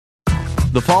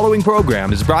The following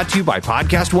program is brought to you by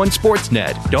Podcast One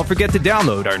Sportsnet. Don't forget to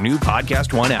download our new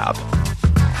Podcast One app.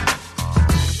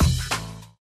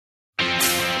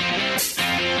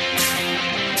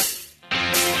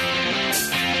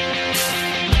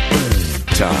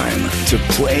 Time to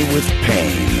play with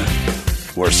pain,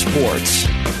 where sports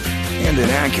and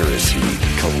inaccuracy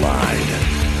collide.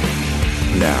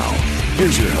 Now,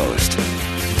 here's your host,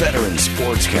 veteran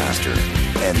sportscaster,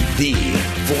 and the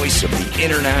voice of the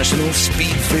International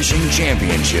Speed Fishing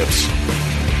Championships,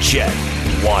 Chet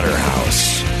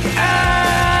Waterhouse.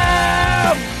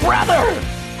 Brother!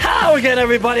 Hello again,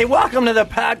 everybody. Welcome to the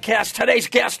podcast. Today's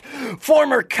guest,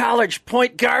 former college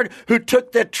point guard who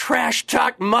took the trash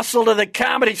talk muscle to the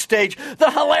comedy stage,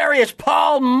 the hilarious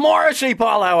Paul Morrissey.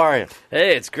 Paul, how are you?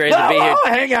 Hey, it's great to be here. Oh,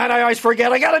 hang on. I always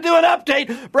forget. I got to do an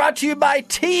update brought to you by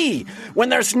tea. When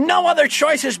there's no other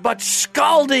choices but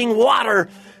scalding water,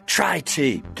 try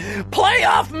tea.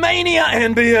 Playoff mania,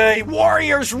 NBA.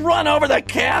 Warriors run over the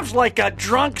Cavs like a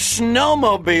drunk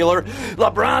snowmobiler.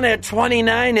 LeBron had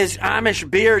 29. His Amish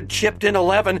beard chipped in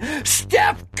 11.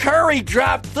 Steph Curry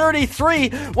dropped 33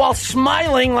 while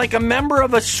smiling like a member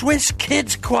of a Swiss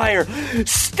kids choir.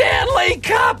 Stanley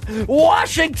Cup.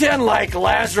 Washington like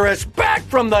Lazarus back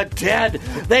from the dead.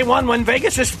 They won when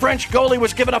Vegas' French goalie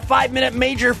was given a 5-minute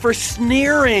major for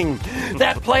sneering.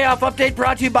 That playoff update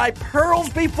brought to you by Pearls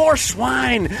Before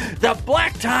Swine, the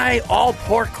black tie all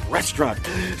pork restaurant.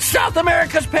 South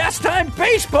America's pastime,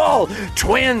 baseball.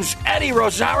 Twins, Eddie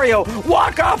Rosario,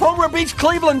 walk-off homer beats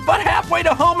Cleveland, but halfway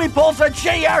to home he pulls a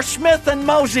J.R. Smith and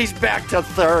Mosey's back to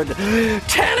third.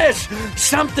 Tennis,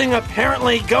 something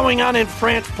apparently going on in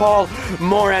France, Paul.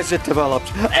 More as it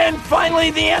develops. And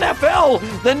finally, the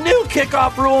NFL. The new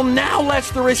kickoff rule now lets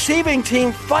the receiving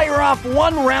team fire off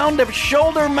one round of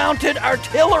shoulder-mounted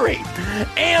artillery.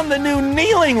 And the new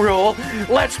kneeling rule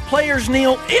lets players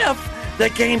kneel if the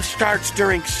game starts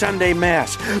during Sunday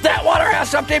Mass. That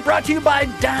Waterhouse update brought to you by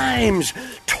Dimes.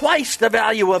 Twice the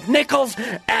value of nickels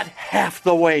at half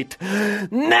the weight.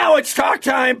 Now it's talk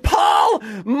time. Paul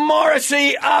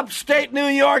Morrissey, upstate New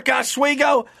York,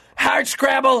 Oswego,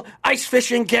 hardscrabble, ice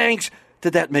fishing gangs.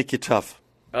 Did that make you tough?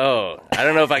 Oh, I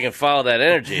don't know if I can follow that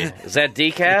energy. Is that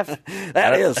decaf?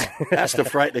 That is. That's the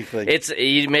frightening thing. It's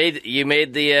you made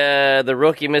the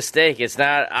rookie mistake. It's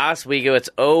not Oswego, it's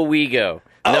Owego.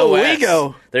 No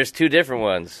Owego. There's two different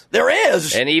ones. There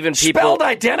is. And even people spelled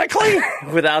identically?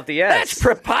 Without the S. That's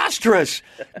preposterous.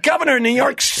 Governor of New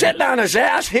York sitting on his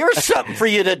ass. Here's something for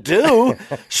you to do.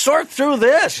 Sort through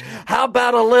this. How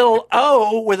about a little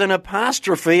O with an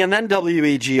apostrophe and then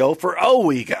W-E-G-O for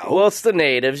Owego? Well, it's the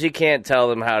natives. You can't tell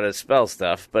them how to spell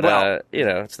stuff, but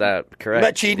it's not correct.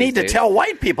 But you need to tell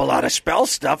white people how to spell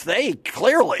stuff. They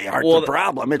clearly aren't the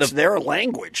problem. It's their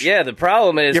language. Yeah, the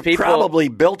problem is you probably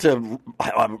built a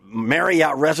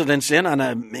Marriott Residence Inn on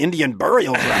an Indian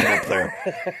burial ground up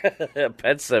there.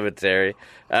 Pet cemetery.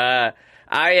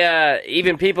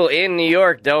 Even people in New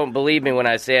York don't believe me when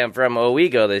I say I'm from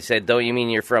Owego. They said, "Don't you mean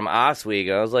you're from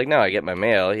Oswego?" I was like, "No, I get my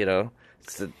mail.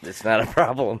 It's not a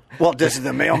problem." Well, does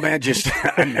the mailman just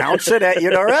announce it at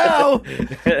your door? Oh,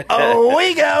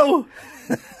 Owego.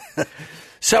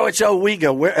 So it's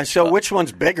Owego. So which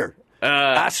one's bigger?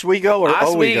 Oswego or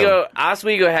Owego?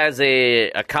 Oswego has a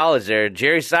college there.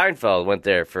 Jerry Seinfeld went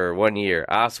there for 1 year.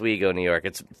 Oswego, New York.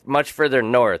 It's much further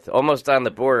north, almost on the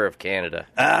border of Canada.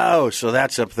 Oh, so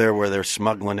that's up there where they're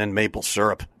smuggling in maple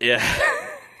syrup. Yeah.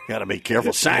 Got to be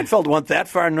careful. Seinfeld went that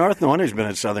far north. No wonder he's been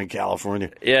in Southern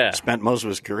California. Yeah. Spent most of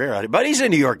his career out here. But he's a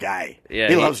New York guy. Yeah,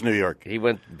 he loves New York.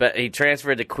 He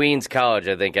transferred to Queens College,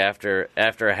 I think, after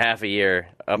a half a year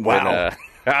up in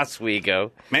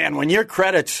Oswego. Man, when your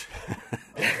credits,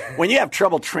 when you have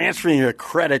trouble transferring your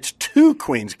credits to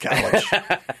Queens College,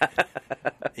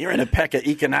 you're in a peck of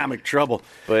economic trouble.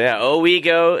 But yeah,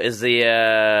 Owego is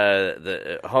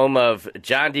the home of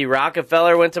John D.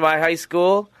 Rockefeller. Went to my high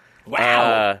school.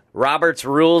 Wow. Robert's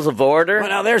Rules of Order. Well,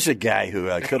 now there's a guy who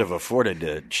could have afforded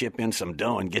to chip in some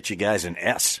dough and get you guys an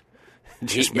S.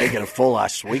 Just making a full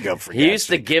Oswego for He used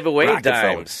to give away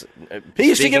dimes. He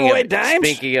used to give away dimes?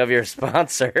 Speaking of your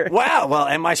sponsor. Wow. Well,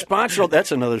 and my sponsor,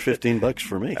 that's another $15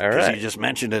 for me. All right. You just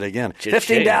mentioned it again.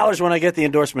 Cha-ching. $15 when I get the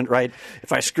endorsement right.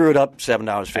 If I screw it up,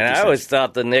 $7.50. And I always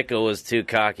thought the nickel was too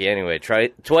cocky anyway.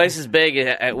 Twice as big,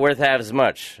 worth half as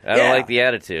much. I don't like the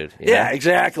attitude. Yeah,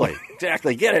 exactly.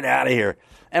 Exactly. Get it out of here.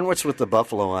 And what's with the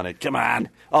buffalo on it? Come on.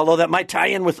 Although that might tie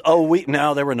in with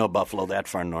no, there were no buffalo that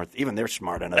far north. Even they're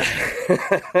smart enough.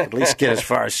 At least get as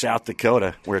far as South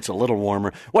Dakota, where it's a little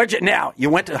warmer. Now, you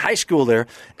went to high school there,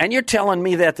 and you're telling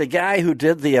me that the guy who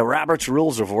did the Robert's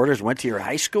Rules of Orders went to your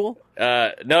high school?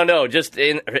 No, just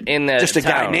in the Just a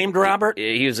town. guy named Robert?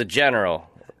 He was a general.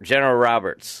 General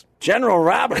Roberts. General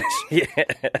Roberts. Yeah.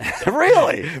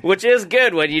 Really? Which is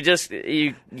good when you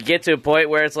get to a point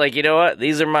where it's like, you know what?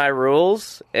 These are my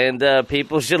rules, and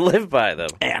people should live by them.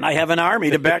 And I have an army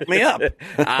to back me up.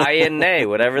 Aye and nay,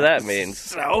 whatever that means.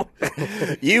 So,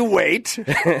 you wait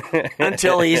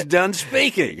until he's done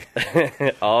speaking.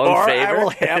 All in or favor? I will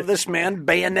have this man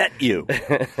bayonet you.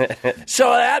 So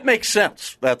that makes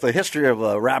sense, that the history of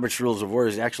Robert's Rules of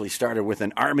Orders actually started with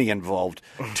an army involved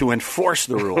to enforce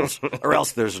the rules, or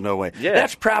else there's no way. Yeah.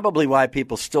 That's probably why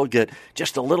people still get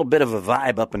just a little bit of a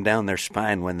vibe up and down their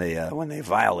spine when they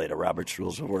violate a Robert's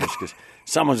Rules of Orders, because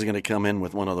someone's going to come in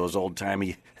with one of those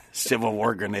old-timey Civil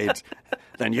War grenades.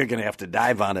 Then you're going to have to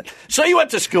dive on it. So you went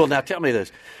to school. Now tell me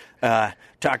this.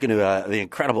 Talking to the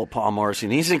incredible Paul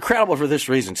Morrison. He's incredible for this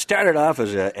reason. Started off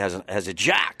as a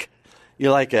jock. You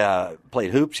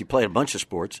played hoops. You played a bunch of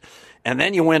sports. And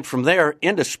then you went from there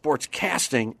into sports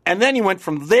casting. And then you went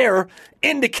from there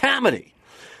into comedy.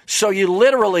 So you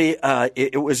literally,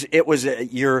 it was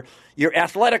your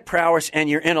athletic prowess and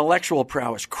your intellectual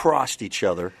prowess crossed each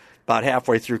other about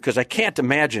halfway through, because I can't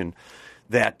imagine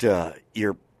that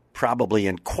you're probably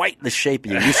in quite the shape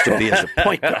you used to be as a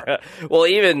point guard. Well,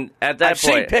 even at that I've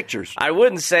point, seen pictures. I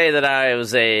wouldn't say that I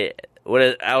was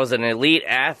an elite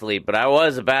athlete, but I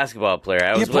was a basketball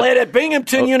player. You played at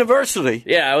Binghamton University.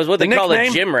 Yeah, I was what they call a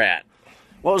nickname? gym rat.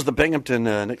 What was the Binghamton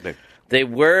nickname? They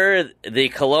were the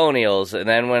Colonials, and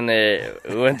then when they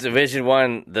went to Division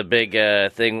I, the big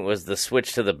thing was the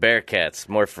switch to the Bearcats,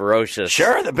 more ferocious.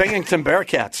 Sure, the Binghamton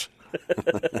Bearcats.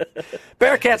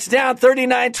 Bearcats down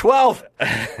 39-12.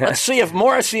 Let's see if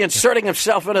Morrissey, inserting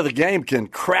himself into the game, can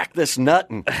crack this nut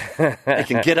and they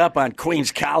can get up on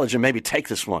Queens College and maybe take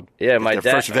this one. Yeah, my their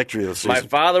dad, first victory of the season. My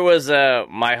father was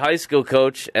my high school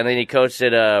coach, and then he coached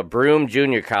at Broome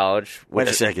Junior College. Wait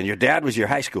a second, your dad was your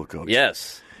high school coach?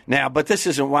 Yes. Now, but this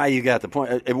isn't why you got the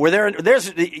point.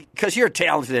 There's because you're a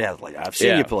talented athlete. I've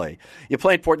seen you play. You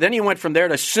played Port. Then you went from there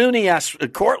to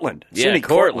SUNY Cortland. SUNY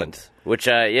Cortland. Which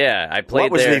I played there.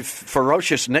 What was the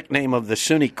ferocious nickname of the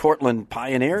SUNY Cortland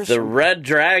Pioneers? The Red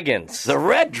Dragons. The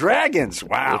Red Dragons.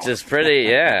 Wow. Which is pretty.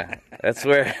 Yeah. That's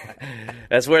where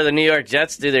the New York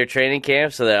Jets do their training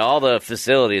camp, so that all the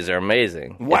facilities are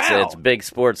amazing. Wow. It's a big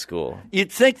sports school.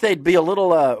 You'd think they'd be a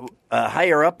little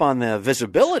higher up on the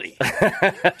visibility.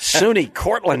 SUNY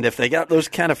Cortland, if they got those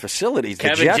kind of facilities.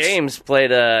 Kevin James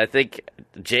played, I think,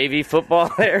 JV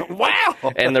football there.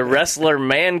 Wow. And the wrestler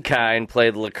Mankind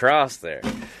played lacrosse there.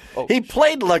 He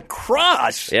played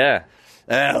lacrosse? Yeah.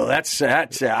 Oh, that's.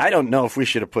 I don't know if we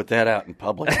should have put that out in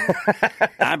public.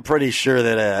 I'm pretty sure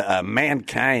that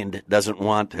Mankind doesn't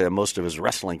want most of his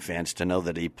wrestling fans to know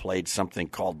that he played something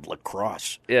called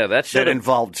lacrosse. Yeah, that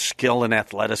involved skill and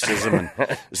athleticism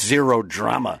and zero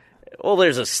drama. Well,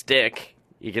 there's a stick.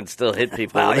 You can still hit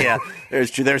people. Well, yeah.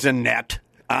 There's a net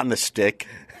on the stick.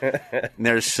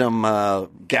 There's some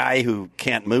guy who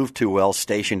can't move too well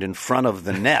stationed in front of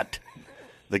the net.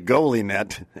 The goalie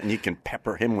net, and you can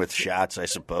pepper him with shots, I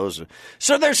suppose.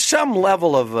 So there's some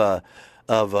level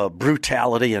of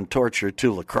brutality and torture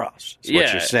to lacrosse, is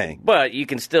what you're saying. But you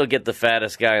can still get the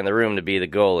fattest guy in the room to be the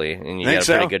goalie, and you got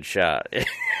a pretty good shot.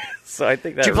 So I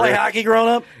think that. Did you play hockey growing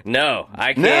up? No,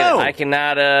 I can't. No. I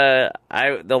cannot.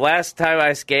 The last time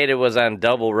I skated was on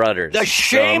double rudders. The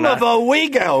shame of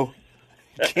Owego.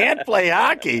 Can't play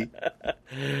hockey.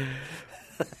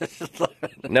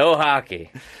 No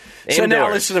hockey. So Indoors.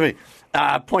 now listen to me.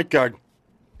 Point guard.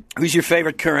 Who's your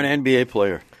favorite current NBA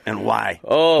player and why?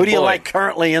 Oh, who do you boy. like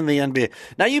currently in the NBA?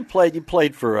 Now you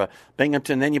played for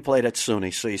Binghamton, then you played at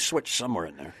SUNY, so you switched somewhere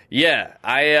in there. Yeah,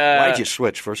 Why'd you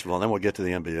switch, first of all? Then we'll get to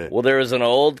the NBA. Well, there was an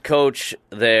old coach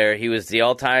there. He was the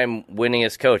all-time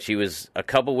winningest coach. He was a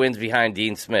couple wins behind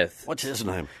Dean Smith. What's his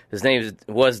name? His name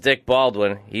was Dick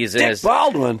Baldwin. He's in Dick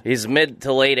Baldwin? He's mid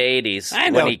to late 80s. I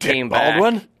know when he Dick came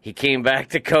Baldwin. Back, he came back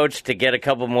to coach to get a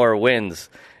couple more wins.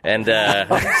 And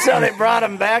So they brought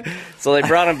him back? So they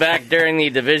brought him back during the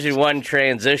Division I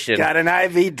transition. Got an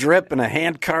IV drip and a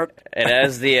hand cart? And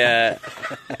as the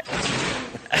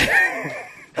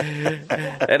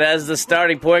And as the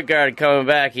starting point guard coming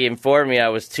back, he informed me I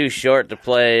was too short to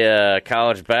play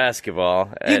college basketball.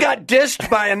 You got dissed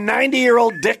by a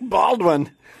 90-year-old Dick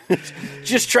Baldwin.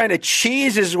 Just trying to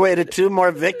cheese his way to 2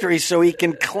 more victories so he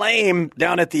can claim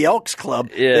down at the Elks Club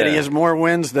that he has more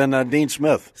wins than Dean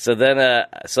Smith. So then,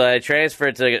 so I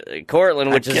transferred to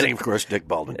Cortland, which of course, Dick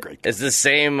Baldwin, great. It's the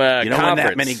same you don't conference. win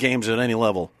that many games at any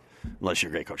level unless you're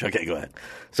a great coach. Okay, go ahead.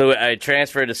 So I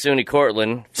transferred to SUNY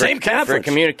Cortland. Same conference.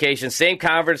 For communication. Same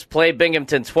conference, played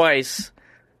Binghamton twice.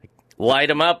 Light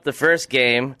them up the first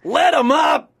game. Let them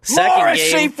up.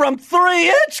 Morrissey game, from 3.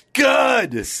 It's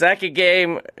good. Second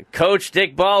game, Coach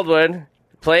Dick Baldwin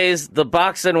plays the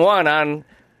boxing 1 on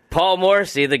Paul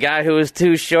Morrissey, the guy who was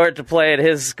too short to play at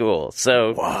his school.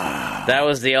 So that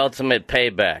was the ultimate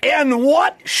payback. And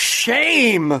what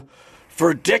shame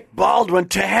for Dick Baldwin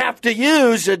to have to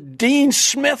use a Dean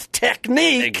Smith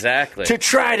technique to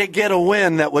try to get a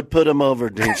win that would put him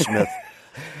over Dean Smith.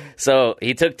 So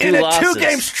he took 2 losses. In a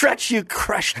 2-game stretch, you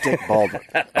crushed Dick Baldwin.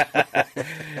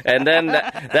 And then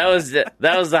that was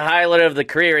the highlight of the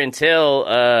career until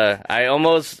I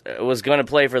almost was going to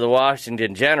play for the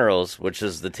Washington Generals, which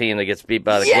is the team that gets beat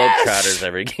by the Globetrotters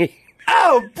every game.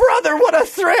 Oh, brother, what a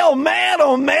thrill. Man,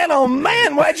 oh, man, oh,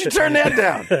 man. Why'd you turn that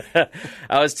down?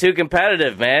 I was too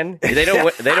competitive, man. They don't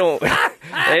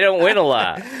win a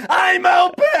lot. I'm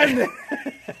open.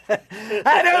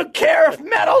 I don't care if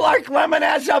Meadowlark Lemon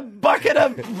has a bucket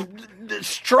of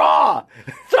straw.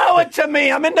 Throw it to me.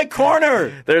 I'm in the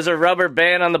corner. There's a rubber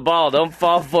band on the ball. Don't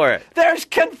fall for it. There's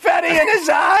confetti in his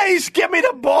eyes. Give me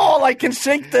the ball. I can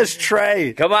sink this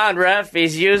tray. Come on, ref.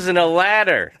 He's using a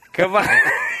ladder. Come on.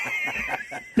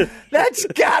 That's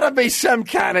got to be some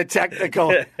kind of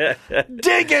technical.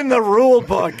 Dig in the rule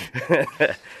book.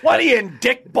 What are you in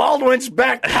Dick Baldwin's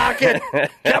back pocket?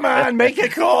 Come on, make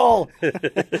it cool.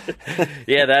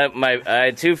 Yeah, I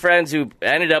had 2 friends who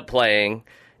ended up playing,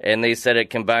 and they said it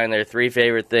combined their 3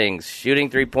 favorite things: shooting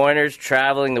 3-pointers,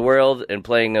 traveling the world, and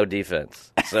playing no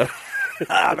defense. So,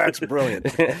 that's brilliant.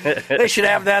 They should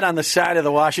have that on the side of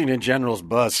the Washington Generals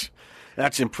bus.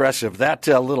 That's impressive. That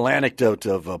little anecdote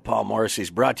of Paul Morrissey's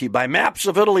brought to you by Maps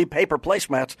of Italy paper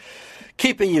placemats,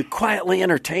 keeping you quietly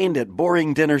entertained at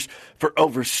boring dinners for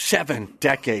over 7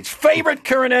 decades. Favorite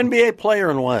current NBA player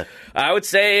and what? I would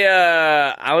say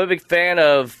I'm a big fan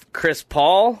of Chris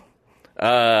Paul.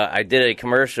 I did a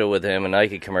commercial with him, a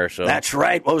Nike commercial. That's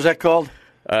right. What was that called?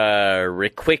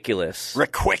 Requiculous.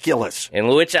 Requiculous. In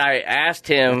which I asked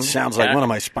him... That sounds like one of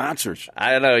my sponsors.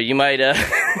 I don't know. You might...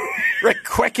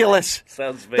 Requiculous.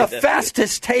 Sounds the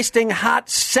fastest tasting hot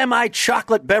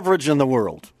semi-chocolate beverage in the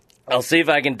world. I'll see if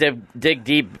I can dig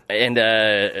deep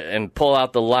and pull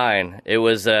out the line. It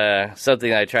was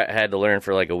something I had to learn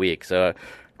for like a week. So,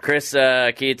 Chris,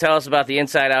 can you tell us about the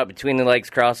inside out, between the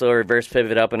legs, crossover, reverse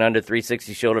pivot, up and under,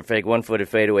 360 shoulder fake, 1-footed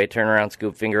fadeaway, turnaround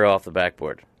scoop, finger off the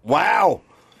backboard? Wow.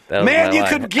 Man,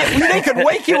 they could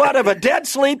wake you out of a dead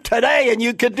sleep today, and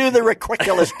you could do the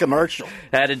Requiculous commercial.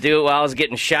 Had to do it while I was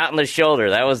getting shot in the shoulder.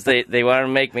 That was they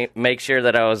wanted to make sure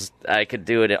that I could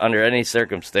do it under any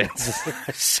circumstances.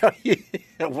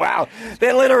 Wow,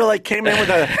 they literally came in with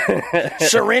a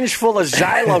syringe full of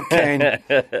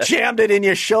Xylocaine, jammed it in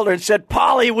your shoulder, and said,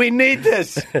 "Paulie, we need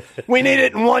this. We need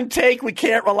it in one take. We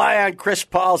can't rely on Chris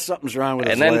Paul. Something's wrong with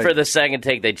his leg." And then for the second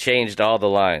take, they changed all the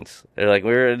lines. They're like,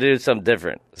 "We're going to do something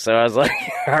different." So I was like,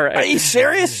 all right. Are you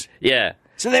serious? Yeah.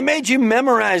 So they made you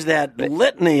memorize that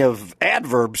litany of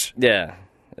adverbs. Yeah.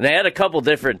 And they had a couple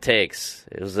different takes.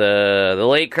 It was the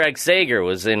late Craig Sager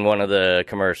was in one of the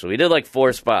commercials. We did like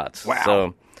 4 spots. Wow.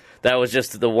 So that was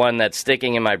just the one that's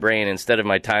sticking in my brain instead of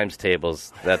my times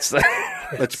tables. That's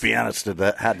Let's be honest,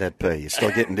 how'd that pay? You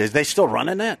still getting? Is they still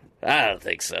running that? I don't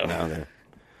think so.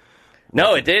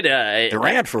 No, it did. It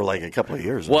ran for like a couple of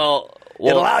years. Well,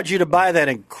 it allowed you to buy that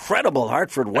incredible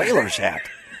Hartford Whalers hat.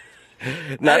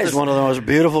 That is one of the most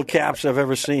beautiful caps I've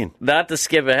ever seen. Not to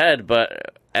skip ahead,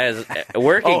 but as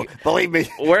working... believe me,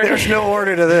 there's no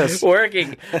order to this.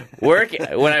 Working.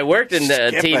 When I worked in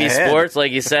TV sports,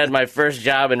 like you said, my first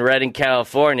job in Redding,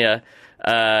 California,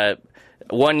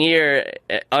 1 year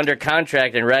under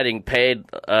contract in Redding paid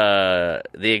the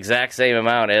exact same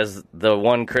amount as the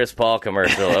one Chris Paul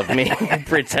commercial of me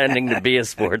pretending to be a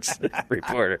sports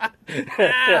reporter.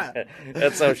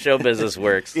 That's how show business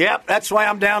works. Yep, that's why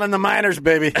I'm down in the minors,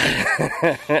 baby.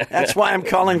 That's why I'm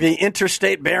calling the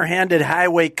Interstate Barehanded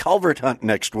Highway Culvert Hunt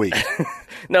next week.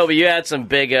 No, but you had some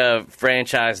big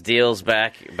franchise deals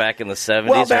back in the 70s,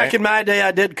 Well, back right? in my day,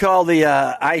 I did call the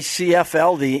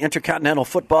ICFL, the Intercontinental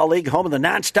Football League, home of the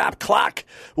nonstop clock.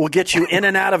 Will get you in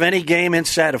and out of any game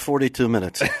inside of 42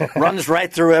 minutes. Runs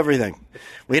right through everything.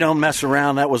 We don't mess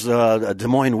around. That was the Des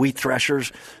Moines Wheat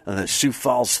Threshers, the Sioux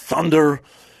Falls Thunder,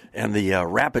 and the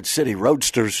Rapid City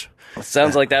Roadsters.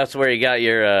 Sounds like that's where you got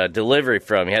your delivery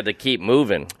from. You had to keep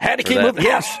moving. Had to keep moving.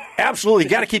 Yes, absolutely. You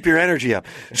got to keep your energy up.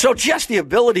 So just the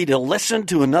ability to listen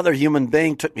to another human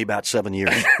being took me about 7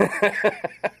 years.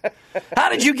 How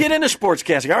did you get into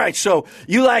sportscasting? All right, so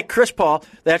you like Chris Paul.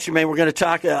 That's your man. We're going to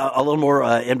talk a little more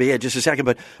NBA in just a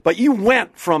second. But you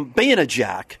went from being a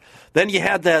jock, then you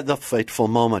had the fateful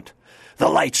moment. The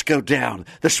lights go down.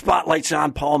 The spotlight's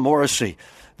on Paul Morrissey.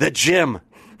 The gym.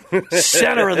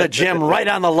 Center of the gym, right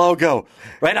on the logo,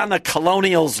 right on the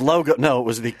Colonials logo. No, it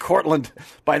was the Cortland.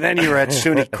 By then you were at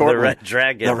SUNY Cortland. The Red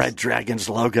Dragons. The Red Dragons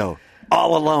logo.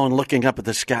 All alone, looking up at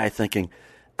the sky, thinking,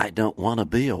 I don't want to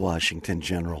be a Washington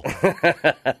General.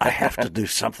 I have to do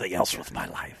something else with my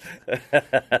life.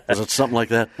 Was it something like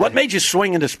that? What made you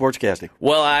swing into sportscasting?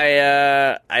 Well,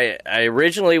 I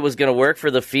originally was going to work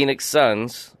for the Phoenix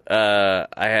Suns. I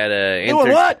had a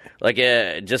Doing what?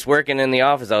 Just working in the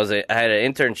office. I had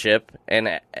an internship, and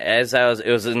it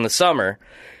was in the summer,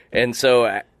 and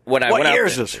so when I what went year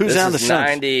out, is this? Who's on the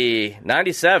Suns?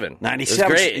 97. 97. It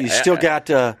was great. You still got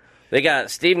They got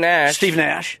Steve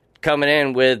Nash coming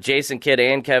in with Jason Kidd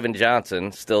and Kevin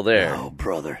Johnson still there. Oh,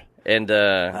 brother. And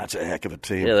that's a heck of a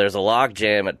team. yeah, there's a log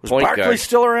jam at Was point Barkley guard.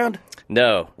 still around?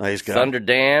 No, He's gone. Thunder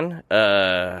Dan,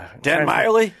 Dan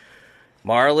Miley?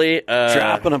 Marley,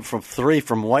 Dropping him from three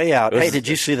from way out. Hey, did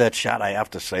you see that shot? I have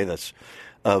to say this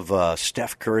of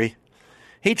Steph Curry.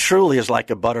 He truly is like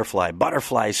a butterfly.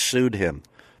 Butterflies sued him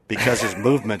because his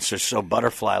movements are so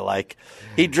butterfly-like.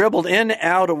 He dribbled in,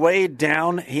 out, away,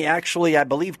 down. He actually, I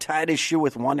believe, tied his shoe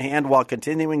with one hand while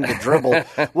continuing to dribble.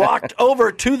 Walked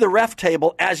over to the ref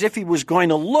table as if he was going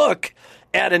to look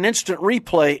at an instant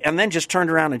replay, and then just turned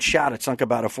around and shot it. Sunk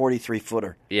about a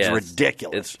 43-footer. Yeah, it's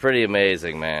ridiculous. It's pretty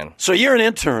amazing, man. So you're an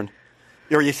intern.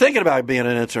 Or you're thinking about being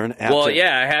an intern? Well,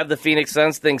 yeah, I have the Phoenix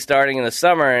Suns thing starting in the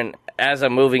summer, and as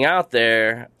I'm moving out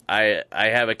there, I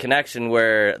have a connection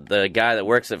where the guy that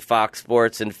works at Fox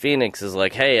Sports in Phoenix is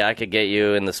like, hey, I could get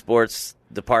you in the sports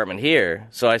department here.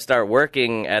 So I start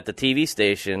working at the TV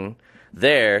station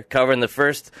there, covering the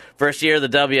first year of the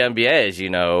WNBA, as you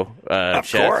know. Of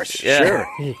Chet. course, Yeah.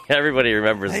 sure. Everybody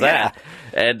remembers that.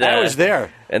 And I was there.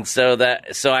 And so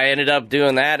I ended up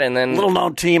doing that, and then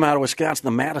Little-known team out of Wisconsin,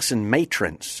 the Madison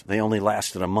Matrons. They only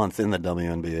lasted a month in the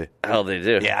WNBA. oh, they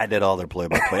do. Yeah, I did all their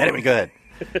play-by-play. Anyway, go ahead.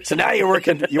 So now you're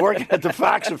working at the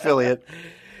Fox affiliate.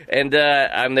 And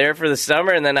I'm there for the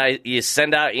summer, and then you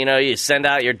send out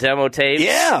your demo tapes.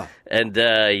 Yeah. And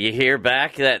you hear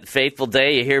back that fateful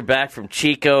day. You hear back from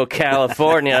Chico,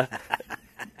 California.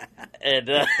 And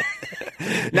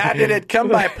Now, did it come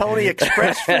by Pony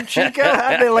Express from Chico?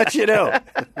 How'd they let you know?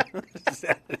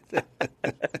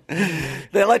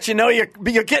 They let you know you're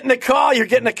getting a call, you're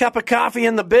getting a cup of coffee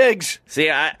in the bigs. see,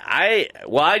 I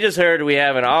just heard we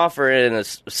have an offer in the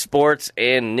sports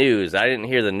and news. I didn't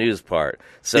hear the news part.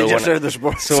 So You when just heard the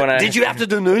sports. So when Did you have to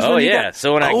do news? Oh when you yeah. got-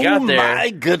 So when I got there, oh my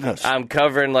goodness! I'm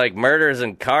covering like murders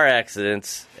and car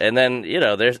accidents, and then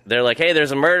they're like, "Hey,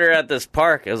 there's a murder at this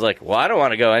park." I was like, "Well, I don't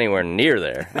want to go anywhere near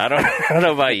there. I don't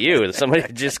know about you.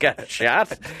 Somebody just got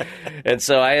shot," and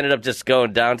so I ended up just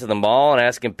going down to the mall and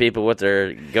asking people what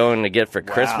they're going to get for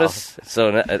Christmas.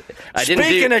 So I didn't.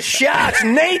 Speaking of shots,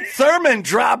 Nate Thurman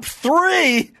dropped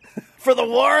 3 for the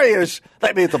Warriors.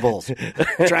 They beat the Bulls.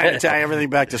 Trying to tie everything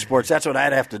back to sports. That's what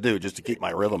I'd have to do just to keep my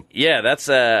rhythm. Yeah, that's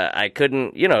I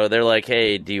couldn't. They're like,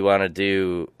 "Hey, do you want to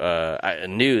do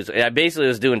news?" I basically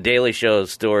was doing daily show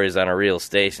stories on a real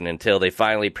station until they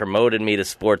finally promoted me to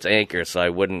sports anchor, so I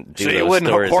wouldn't do So those you wouldn't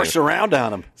stories. horse around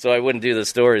on them. So I wouldn't do the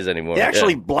stories anymore. You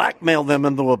actually Yeah. blackmailed them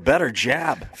into a better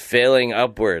job. Failing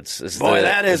upwards. Is Boy, the,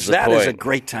 that is the point. a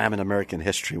great time in American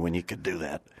history when you could do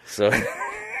that. So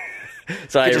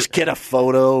You just get a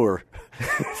photo or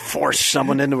force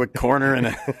someone into a corner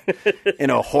in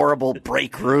a horrible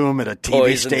break room at a TV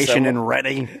Poison station in someone.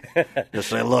 Reading. Just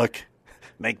say, look,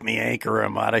 make me anchor.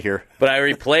 I'm out of here. But I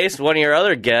replaced one of your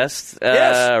other guests,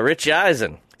 Yes. Rich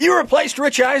Eisen. You replaced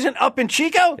Rich Eisen up in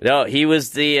Chico? No, he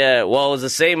was it was the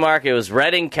same market. It was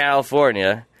Redding,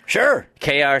 California. Sure.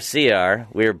 KRCR.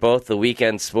 We were both the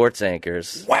weekend sports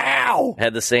anchors. Wow.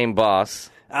 Had the same boss.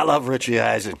 I love Richie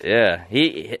Eisen. Yeah,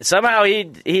 he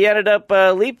ended up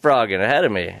leapfrogging ahead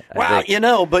of me. I Wow,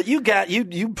 think. but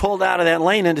you pulled out of that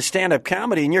lane into stand-up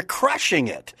comedy, and you're crushing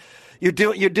it. You're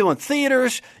doing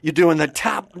theaters. You're doing the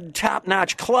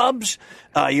top-notch clubs.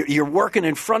 You're working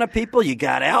in front of people. You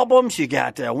got albums. You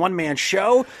got a one-man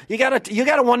show. You got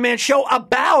a one-man show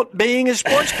about being a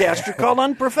sportscaster called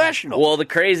Unprofessional. Well, the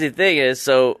crazy thing is,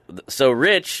 so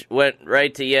Rich went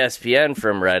right to ESPN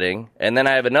from Reading, and then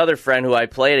I have another friend who I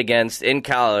played against in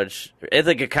college,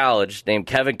 Ithaca College, named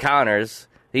Kevin Connors.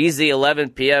 He's the 11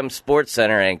 p.m. Sports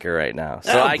Center anchor right now.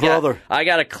 So I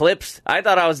got eclipsed. I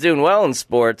thought I was doing well in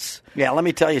sports. Yeah, let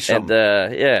me tell you something.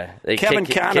 And Kevin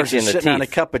Connors is sitting on a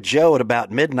cup of Joe at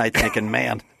about midnight thinking,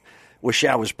 man, wish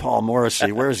I was Paul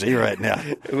Morrissey. Where's he right now?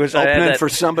 Opening for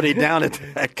somebody down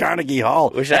at Carnegie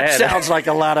Hall. That sounds like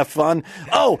a lot of fun.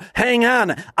 Oh, hang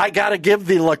on. I got to give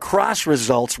the lacrosse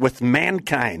results with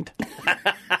Mankind.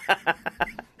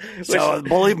 So,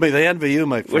 believe me, they envy you,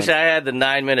 my friend. Wish I had the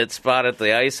 9-minute spot at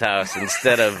the Ice House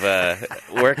instead of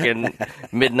working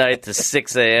midnight to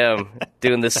 6 a.m.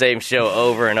 doing the same show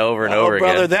over and over and over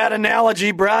brother, again. That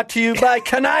analogy brought to you by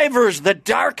Connivers, the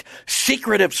dark,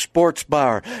 secretive sports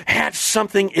bar. Had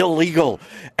something illegal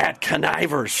at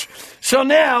Connivers. So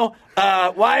now,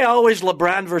 why always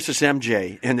LeBron versus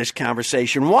MJ in this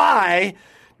conversation? Why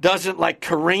doesn't, like,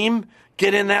 Kareem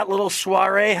get in that little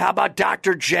soiree? How about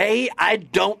Dr. J? I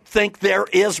don't think there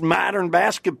is modern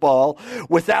basketball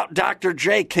without Dr.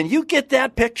 J. Can you get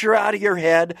that picture out of your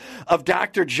head of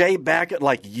Dr. J back at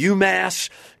like UMass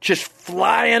just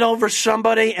flying over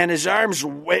somebody and his arms?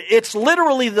 It's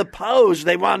literally the pose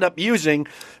they wound up using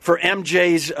for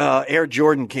MJ's Air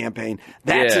Jordan campaign.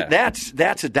 That's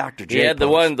a Dr. J. Yeah,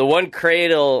 pose. the one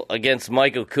cradle against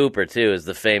Michael Cooper too is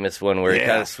the famous one where he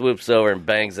kind of swoops over and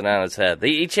bangs it on his head.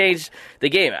 He changed the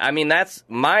game. I mean, that's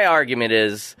my argument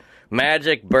is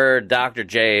Magic, Bird, Dr.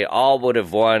 J all would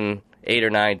have won 8 or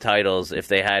 9 titles if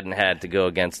they hadn't had to go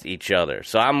against each other.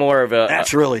 So I'm more of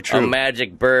really true. A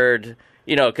Magic, Bird.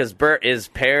 You know, because Bird is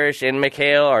Parrish and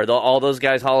McHale. Are all those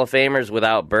guys Hall of Famers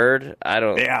without Bird? I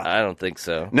don't think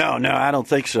so. No, I don't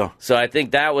think so. So I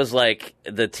think that was like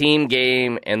the team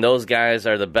game, and those guys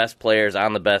are the best players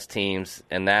on the best teams,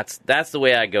 and that's the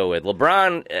way I go with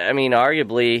LeBron. I mean,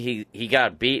 arguably he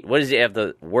got beat. What does he have?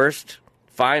 The worst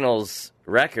finals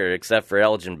record except for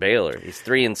Elgin Baylor. He's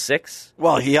 3-6.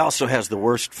 Well, he also has the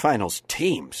worst finals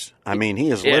teams. I mean,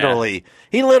 he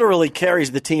literally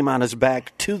carries the team on his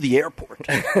back to the airport.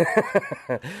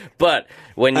 But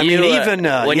when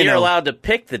you're allowed to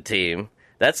pick the team,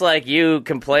 that's like you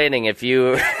complaining if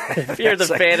you're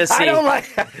the fantasy.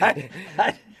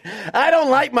 I don't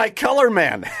like my color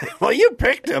man. Well, you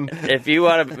picked him. If you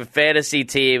want a fantasy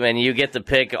team and you get to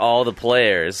pick all the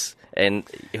players, and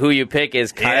who you pick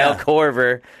is Kyle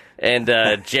Korver and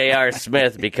J.R.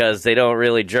 Smith because they don't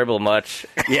really dribble much.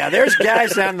 Yeah, there's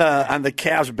guys on the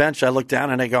Cavs bench. I look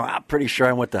down and I go, I'm pretty sure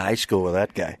I went to high school with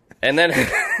that guy. And then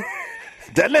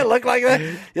doesn't it look like that?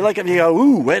 You look at him, you go,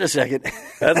 ooh, wait a second.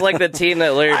 That's like the team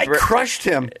that Larry I crushed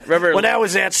him when I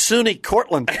was at SUNY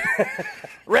Cortland.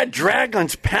 Red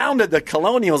Dragons pounded the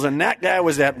Colonials, and that guy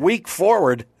was that weak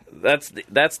forward. That's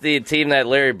the team that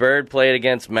Larry Bird played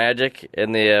against Magic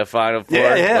in the Final Four.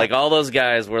 Yeah. Like all those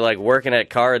guys were like working at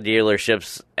car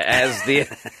dealerships as the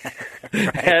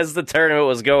as the tournament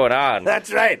was going on.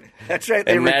 That's right. They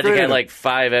and Magic had him. like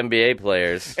 5 NBA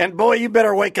players. And boy, you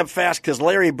better wake up fast because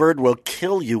Larry Bird will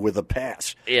kill you with a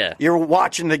pass. Yeah. You're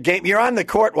watching the game. You're on the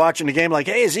court watching the game like,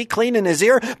 hey, is he cleaning his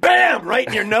ear? Bam! Right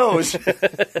in your nose.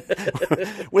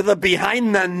 With a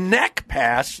behind-the-neck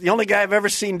pass. The only guy I've ever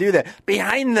seen do that.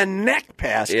 Behind-the-neck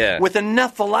pass. Yeah. With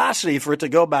enough velocity for it to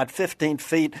go about 15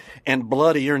 feet and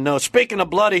bloody your nose. Speaking of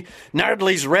bloody,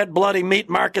 Nardley's Red Bloody Meat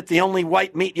Market, the only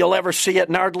white meat you'll ever see at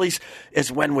Nardley's,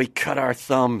 is when we cut our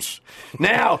thumbs.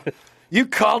 Now, you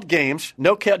called games.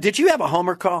 Did you have a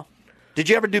homer call? Did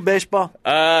you ever do baseball?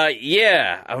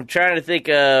 Yeah. I'm trying to think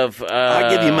of. I'll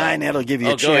give you mine. That'll give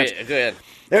you a chance. Go ahead.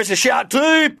 There's a shot.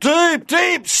 Deep.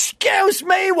 Excuse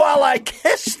me while I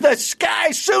kiss the sky.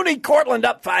 SUNY Cortland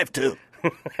up 5-2.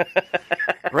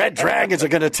 Red Dragons are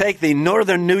going to take the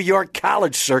Northern New York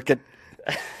College circuit.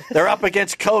 They're up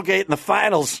against Colgate in the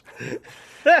finals.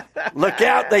 Look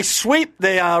out. They sweep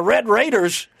the Red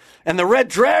Raiders. And the Red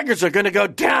Dragons are going to go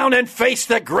down and face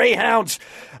the Greyhounds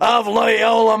of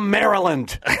Loyola,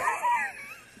 Maryland.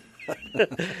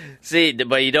 See,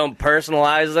 but you don't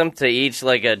personalize them to each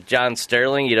like a John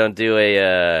Sterling. You don't do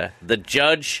the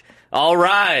judge. All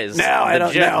rise. No, I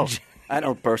don't know. I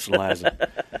don't personalize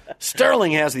it.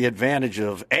 Sterling has the advantage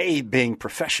of A, being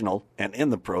professional and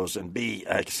in the pros, and B,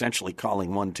 essentially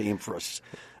calling one team for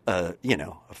a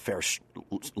fair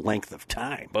length of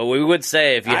time. But we would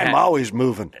say if you I'm always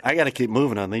moving. I got to keep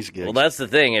moving on these gigs. Well, that's the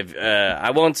thing. If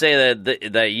I won't say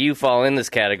that you fall in this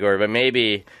category, but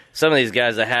maybe some of these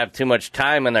guys that have too much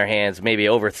time in their hands maybe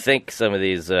overthink some of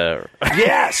these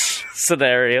yes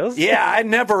scenarios. Yeah, I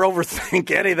never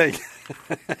overthink anything.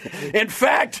 In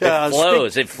fact,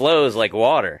 it flows like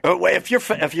water. If you're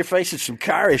facing some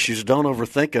car issues, don't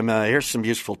overthink them. Here's some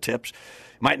useful tips.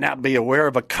 Might not be aware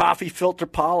of a coffee filter,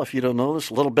 Paul, if you don't know this.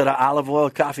 A little bit of olive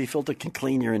oil coffee filter can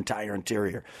clean your entire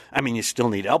interior. I mean, you still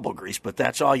need elbow grease, but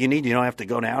that's all you need. You don't have to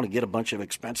go down and get a bunch of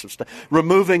expensive stuff.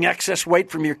 Removing excess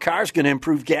weight from your car is going to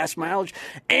improve gas mileage.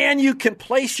 And you can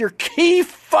place your key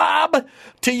fob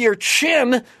to your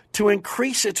chin to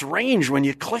increase its range when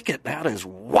you click it. That is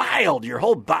wild. Your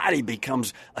whole body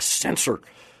becomes a sensor.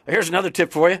 Here's another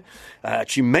tip for you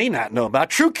that you may not know about.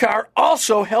 TrueCar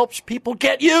also helps people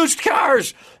get used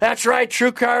cars. That's right.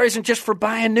 TrueCar isn't just for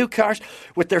buying new cars.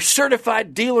 With their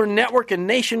certified dealer network and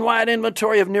nationwide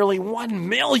inventory of nearly 1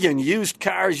 million used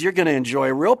cars, you're going to enjoy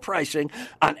real pricing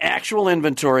on actual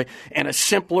inventory and a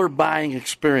simpler buying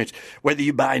experience, whether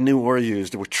you buy new or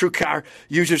used. With TrueCar,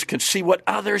 users can see what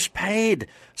others paid,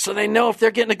 so they know if they're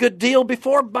getting a good deal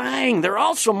before buying. They're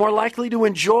also more likely to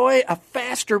enjoy a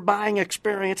faster buying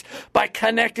experience by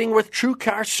connecting with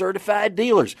TrueCar certified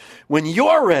dealers. When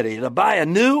you're ready to buy a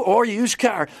new or used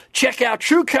car, check out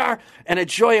TrueCar and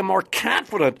enjoy a more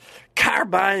confident car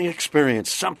buying experience.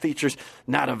 Some features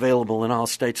not available in all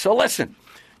states. So listen,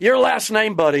 your last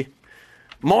name, buddy,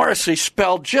 Morrissey,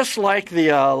 spelled just like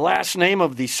the last name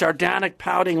of the sardonic,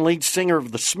 pouting lead singer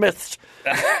of the Smiths.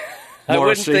 I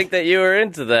wouldn't think that you were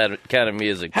into that kind of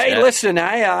music. Hey, Chad. listen,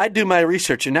 I do my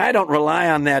research, and I don't rely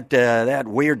on that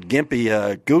weird,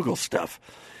 gimpy Google stuff.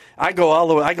 I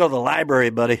go to the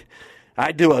library, buddy.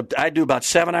 I do about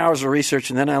 7 hours of research,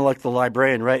 and then I look the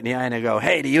librarian right in the eye, and I go,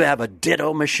 hey, do you have a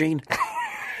ditto machine?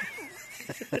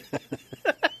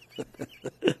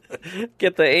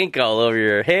 Get the ink all over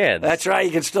your hands. That's right.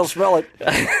 You can still smell it.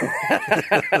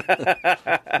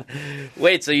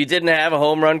 Wait, so you didn't have a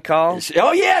home run call?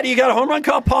 Oh, yeah. You got a home run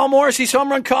call? Paul Morrissey's home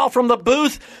run call from the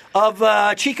booth of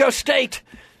Chico State.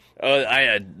 Oh,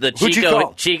 the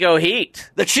Chico Heat.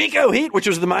 The Chico Heat, which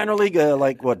was the minor league,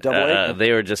 double-A?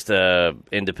 They were just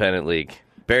independent league.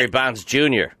 Barry Bonds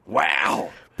Jr.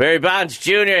 Wow. Barry Bonds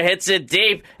Jr. hits it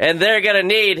deep, and they're going to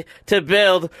need to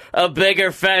build a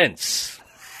bigger fence.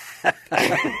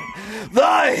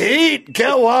 The Heat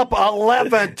go up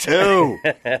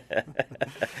 11-2.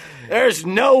 There's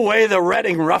no way the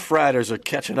Reading Rough Riders are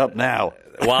catching up now.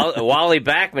 Wally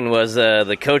Backman was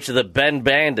the coach of the Bend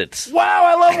Bandits. Wow,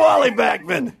 I love Wally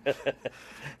Backman.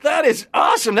 That is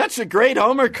awesome. That's a great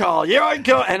homer call. Here I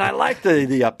go. And I like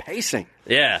the pacing.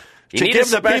 Yeah. To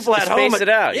give the people at home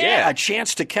a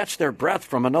chance to catch their breath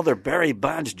from another Barry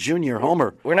Bonds Jr.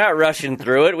 homer. We're not rushing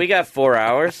through it. We got 4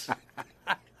 hours.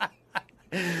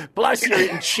 Plus, you're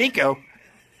in Chico.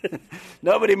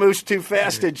 Nobody moves too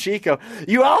fast in Chico.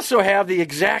 You also have the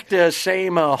exact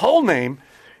same whole name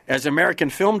as American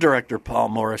film director Paul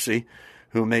Morrissey,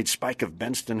 who made Spike of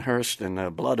Bensonhurst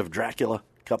and Blood of Dracula.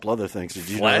 A couple other things. Did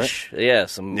you Flesh? know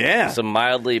that? Some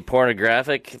mildly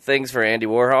pornographic things for Andy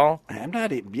Warhol.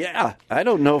 I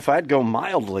don't know if I'd go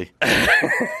mildly.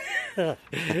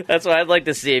 That's what I'd like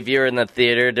to see if you were in the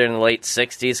theater during the late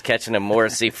 60s catching a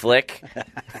Morrissey flick.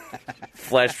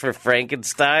 Flesh for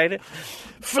Frankenstein.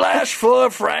 Flesh for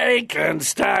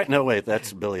Frankenstein. No, wait,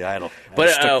 that's Billy Idol.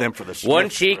 But them for the one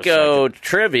Chico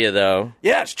trivia, though.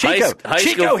 Yes, Chico.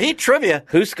 Chico Heat trivia.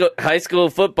 High school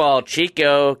football,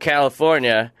 Chico,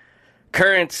 California.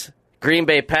 Current Green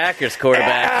Bay Packers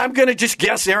quarterback. I'm going to just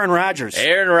guess Aaron Rodgers.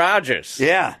 Aaron Rodgers.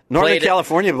 Yeah, Northern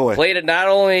California boy. Played at not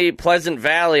only Pleasant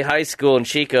Valley High School in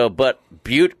Chico, but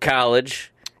Butte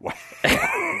College.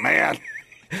 Man.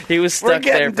 He was stuck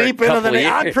there for a couple of years.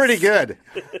 I'm pretty good.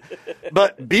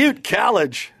 But Butte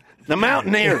College, the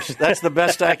Mountaineers, that's the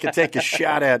best I could take a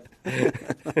shot at.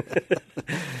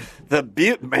 The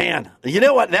Butte, man. You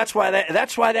know what? That's why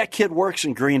that kid works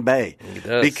in Green Bay. He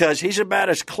does. Because he's about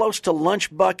as close to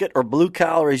lunch bucket or blue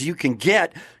collar as you can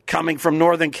get coming from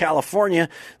Northern California.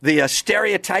 The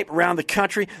stereotype around the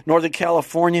country, Northern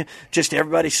California, just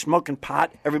everybody's smoking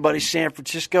pot, everybody's San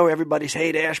Francisco, everybody's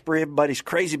Haight-Ashbury, everybody's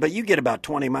crazy. But you get about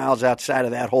 20 miles outside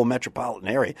of that whole metropolitan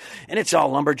area, and it's all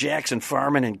lumberjacks and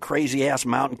farming and crazy-ass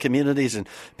mountain communities and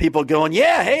people going,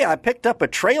 yeah, hey, I picked up a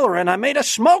trailer and I made a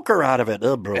smoker out of it.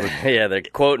 Oh, brother. Yeah, they're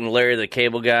quoting Larry the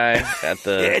Cable Guy at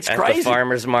the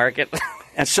farmer's market.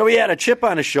 And so he had a chip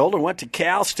on his shoulder, went to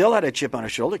Cal, still had a chip on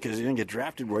his shoulder because he didn't get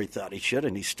drafted where he thought he should,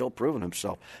 and he's still proving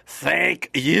himself.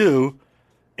 Thank you,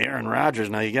 Aaron Rodgers.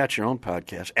 Now you got your own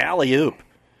podcast. Alley-oop.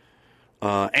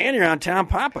 And you're on Tom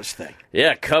Papa's thing.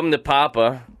 Yeah, come to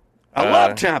Papa. I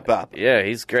love Tom Papa. Yeah,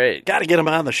 he's great. Got to get him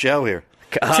on the show here.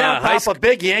 Tom Papa,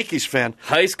 big Yankees fan.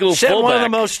 High school Said fullback. one of the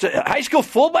most high school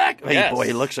fullback. Yes. Hey, boy,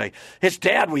 he looks like his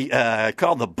dad. We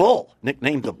called the Bull,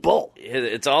 nicknamed the Bull.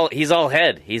 He's all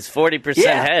head. He's 40%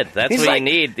 head. That's what you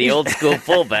need. The old school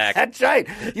fullback. That's right.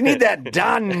 You need that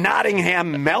Don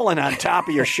Nottingham melon on top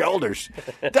of your shoulders.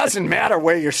 Doesn't matter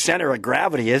where your center of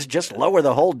gravity is. Just lower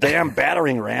the whole damn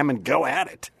battering ram and go at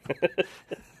it.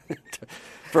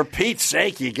 For Pete's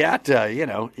sake, you got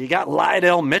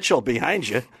Lydell Mitchell behind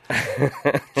you.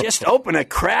 Just open a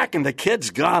crack and the kid's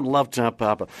gone. Love Tom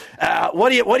Papa.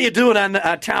 What are you doing on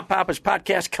Tom Papa's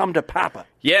podcast? Come to Papa.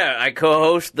 Yeah, I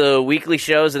co-host the weekly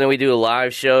shows, and then we do a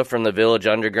live show from the Village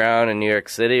Underground in New York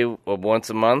City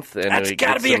once a month. And that's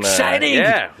got to be exciting.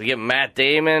 Yeah, we get Matt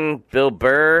Damon, Bill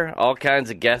Burr, all kinds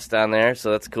of guests on there,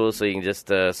 so that's cool. So you can just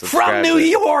subscribe. From New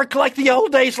York, like the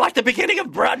old days, like the beginning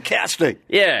of broadcasting.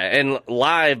 Yeah, and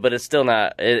live, but it's still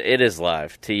not. It is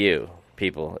live to you.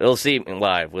 People, it'll see me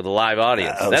live with a live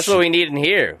audience. That's what we need in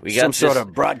here. We got some sort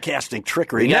of broadcasting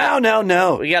trickery.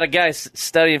 No. We got a guy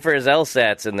studying for his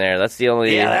LSATs in there. That's the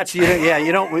only. Yeah,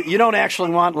 you don't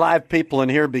actually want live people in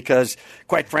here because,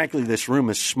 quite frankly, this room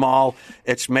is small.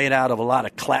 It's made out of a lot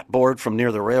of clapboard from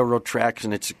near the railroad tracks,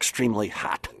 and it's extremely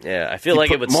hot. Yeah, I feel like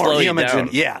it would slow you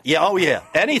down. Oh yeah.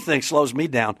 Anything slows me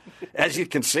down, as you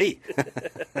can see.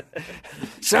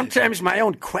 Sometimes my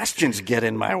own questions get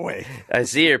in my way. I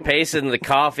see you're pacing the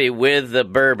coffee with the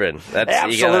bourbon.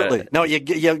 Absolutely.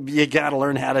 You got to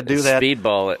learn how to do that.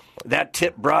 Speedball it. That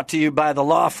tip brought to you by the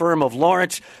law firm of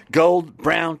Lawrence, Gold,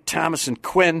 Brown, Thomas, and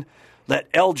Quinn.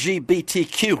 Let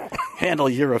LGBTQ handle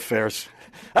your affairs.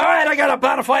 All right, I got a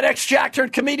bona fide ex-jock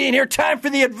turned comedian here. Time for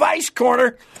the advice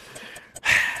corner.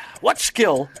 What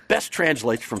skill best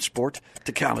translates from sport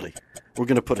to comedy? We're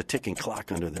going to put a ticking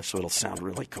clock under this so it'll sound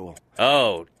really cool.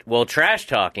 Oh, well, trash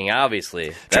talking,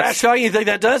 obviously. Trash talking, you think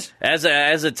that does? As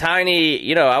a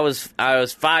tiny, I was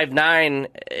 5'9"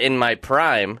 in my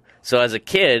prime. So as a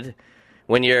kid,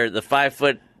 when you're the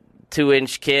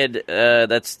 5'2" kid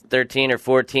that's 13 or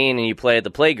 14 and you play at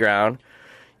the playground,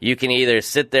 you can either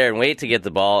sit there and wait to get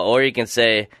the ball, or you can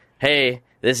say, "Hey,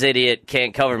 this idiot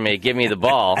can't cover me, give me the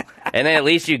ball." And then at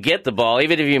least you get the ball.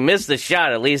 Even if you miss the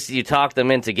shot, at least you talk them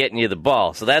into getting you the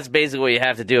ball. So that's basically what you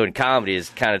have to do in comedy, is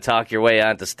kind of talk your way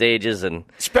onto stages. And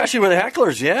especially with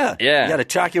hecklers, yeah. Yeah. You got to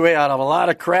talk your way out of a lot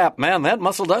of crap. Man, that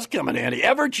muscle does come in handy.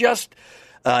 Have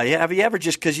you ever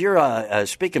just, because you're,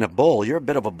 speaking of bull, you're a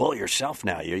bit of a bull yourself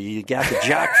now. You got the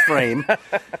jock frame,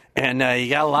 and you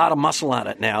got a lot of muscle on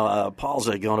it now. Paul's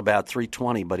going about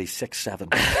 320, but he's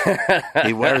 6'7".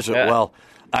 He wears it well.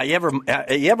 You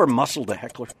ever muscled a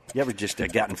heckler? You ever just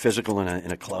gotten physical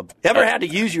in a club? Ever had to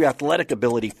use your athletic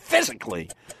ability physically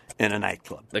in a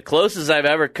nightclub? The closest I've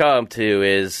ever come to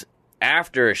is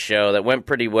after a show that went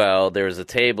pretty well. There was a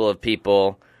table of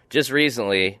people just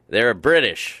recently. They were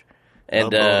British.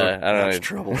 And I don't know. That's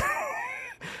trouble.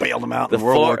 Bailed them out in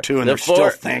World War II, and they're still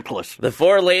thankless. The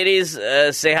four ladies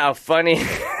say how funny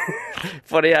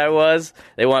I was.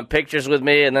 They want pictures with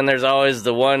me, and then there's always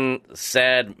the one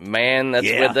sad man that's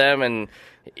with them, and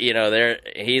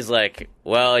he's like,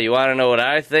 "Well, you want to know what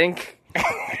I think?"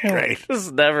 Great. This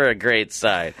is never a great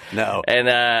sign. No. And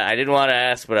I didn't want to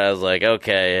ask, but I was like,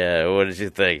 "Okay, what did you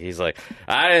think?" He's like,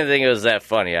 "I didn't think it was that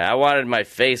funny. I wanted my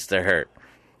face to hurt."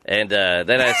 And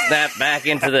then I snapped back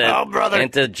into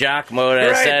into jock mode. And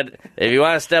I said, "If you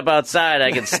want to step outside,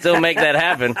 I can still make that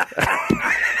happen."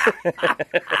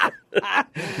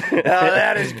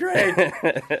 That is great.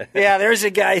 Yeah, there's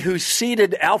a guy who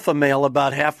seated alpha male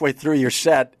about halfway through your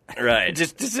set. Right.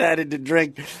 Just decided to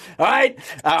drink. All right.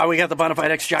 We got the bona fide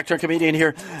ex-jock turned comedian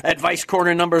here. Advice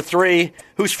corner number 3.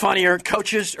 Who's funnier,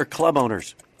 coaches or club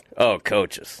owners? Oh,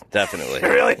 coaches, definitely.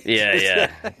 Really? Yeah.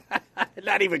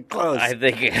 Not even close. I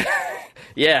think,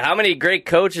 yeah, how many great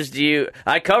coaches do you...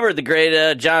 I covered the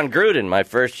great John Gruden my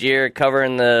first year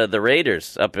covering the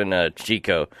Raiders up in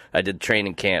Chico. I did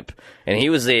training camp, and he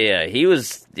was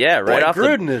right off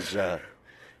Gruden is...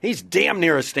 He's damn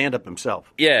near a stand-up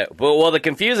himself. Yeah, but the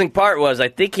confusing part was I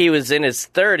think he was in his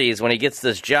 30s when he gets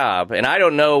this job, and I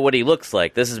don't know what he looks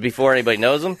like. This is before anybody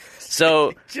knows him.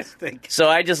 So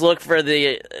I just look for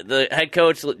the head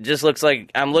coach. Just looks like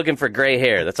I'm looking for gray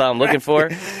hair. That's all I'm looking for.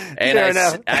 And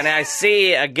I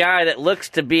see a guy that looks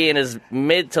to be in his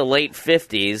mid to late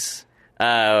 50s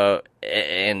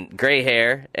and gray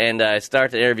hair, and I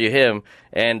start to interview him,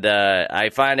 and I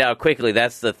find out quickly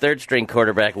that's the third string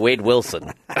quarterback, Wade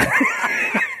Wilson.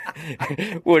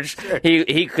 Which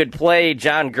he could play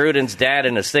John Gruden's dad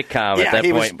in a sitcom at that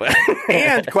point.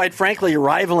 And, quite frankly,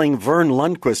 rivaling Vern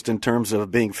Lundquist in terms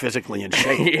of being physically in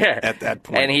shape at that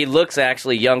point. And he looks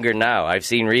actually younger now. I've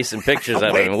seen recent pictures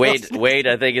of him. Wade,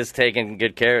 I think, is taking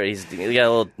good care. He got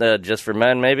a little Just for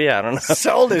Men, maybe? I don't know.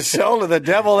 Sold his soul to the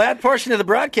devil. That portion of the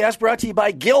broadcast brought to you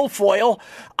by Guilfoyle,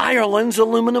 Ireland's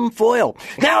aluminum foil.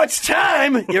 Now it's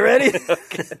time. You ready?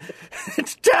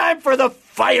 It's time for the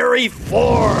Fiery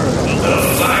Four.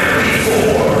 The Fiery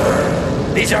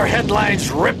Four. These are headlines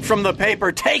ripped from the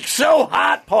paper. Take so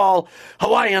hot, Paul,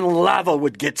 Hawaiian lava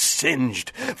would get singed.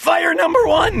 Fire number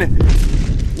one.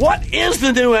 What is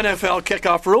the new NFL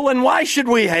kickoff rule, and why should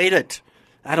we hate it?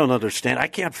 I don't understand. I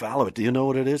can't follow it. Do you know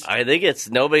what it is? I think it's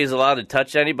nobody's allowed to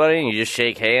touch anybody, and you just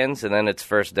shake hands, and then it's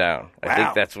first down. I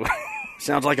think that's what...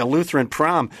 Sounds like a Lutheran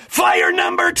prom. Fire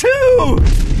number two.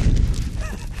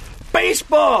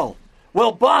 Baseball.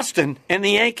 Will Boston and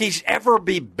the Yankees ever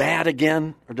be bad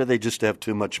again, or do they just have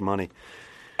too much money?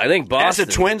 I think Boston. As a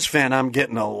Twins fan, I'm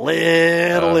getting a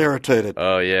little irritated.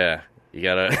 Oh, yeah.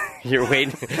 You're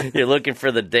waiting. You're looking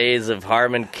for the days of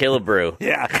Harmon Killebrew.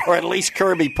 Yeah, or at least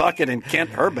Kirby Puckett and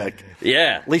Kent Herbeck.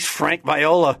 Yeah. At least Frank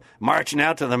Viola marching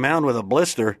out to the mound with a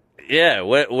blister. Yeah,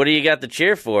 what do you got to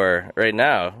cheer for right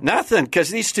now? Nothing, because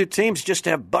these two teams just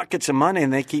have buckets of money,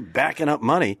 and they keep backing up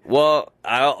money. Well,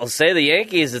 I'll say the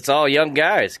Yankees, it's all young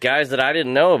guys that I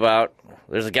didn't know about.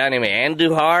 There's a guy named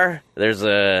Andujar. There's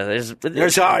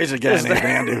always a guy named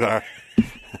Andujar.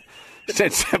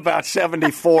 Since about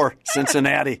 74,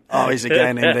 Cincinnati, always a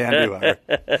guy named Andujar.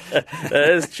 That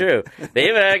is true. They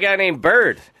even had a guy named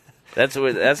Bird. That's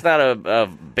not a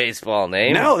baseball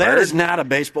name. No, that is not a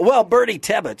baseball. Well, Bertie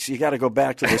Tebbets, you got to go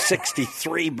back to the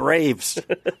 63 Braves,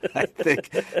 I think,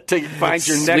 to find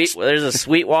your next. There's a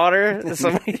Sweetwater.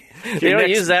 You don't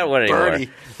use that one anymore.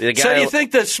 So you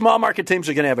think the small market teams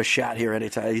are going to have a shot here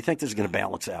anytime? You think this is going to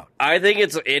balance out? I think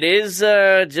it is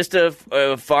just a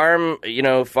farm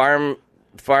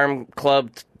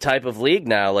club type of league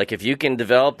now. Like, if you can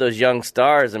develop those young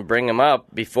stars and bring them up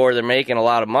before they're making a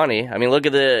lot of money. I mean, look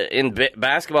at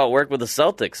basketball work with the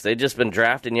Celtics. They've just been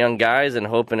drafting young guys and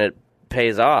hoping it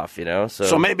pays off,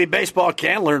 So maybe baseball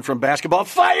can learn from basketball.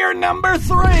 Fire number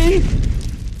three.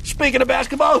 Speaking of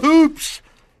basketball, hoops.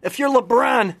 If you're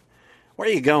LeBron, where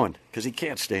are you going? Because he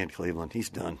can't stay in Cleveland. He's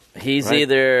done. He's right?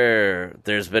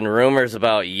 There's been rumors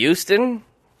about Houston.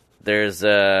 There's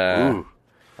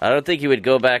I don't think he would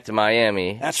go back to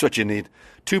Miami. That's what you need.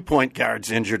 2-point guards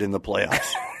injured in the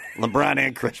playoffs. LeBron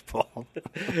and Chris Paul.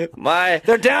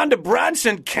 They're down to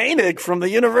Bronson Koenig from the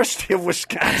University of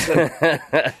Wisconsin.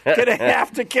 Gonna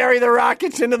have to carry the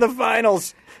Rockets into the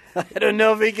finals. I don't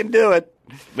know if he can do it.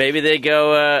 Maybe they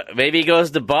go. Maybe he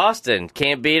goes to Boston.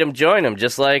 Can't beat him, join him,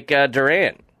 just like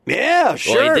Durant. Yeah,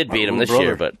 sure. Well, he did beat him this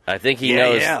year, but I think he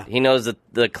knows. Yeah. He knows that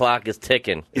the clock is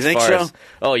ticking. You think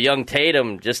so? Young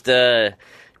Tatum just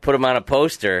put him on a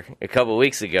poster a couple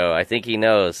weeks ago. I think he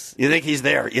knows. You think he's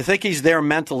there? You think he's there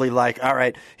mentally? Like, all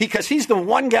right, because he's the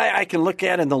one guy I can look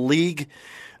at in the league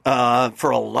for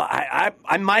a lot.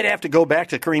 I might have to go back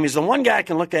to Kareem. He's the one guy I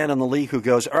can look at in the league who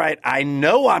goes, all right, I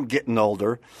know I'm getting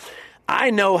older.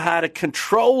 I know how to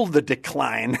control the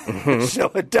decline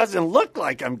so it doesn't look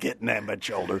like I'm getting that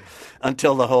much older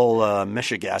until the whole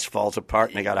Michigas falls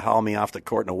apart and they got to haul me off the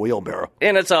court in a wheelbarrow.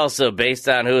 And it's also based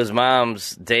on who his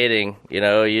mom's dating.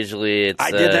 Usually it's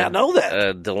I did not know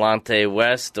that. Delonte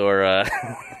West or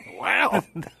wow.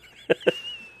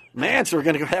 Man, so we're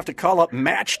going to have to call up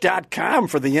Match.com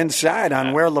for the inside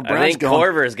on where LeBron's going. I think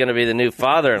Korver is going to be the new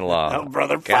father-in-law. Oh,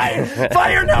 brother, fire.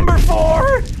 Fire number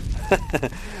 4.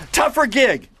 Tougher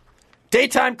gig,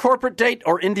 daytime corporate date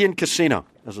or Indian casino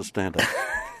as a stand-up?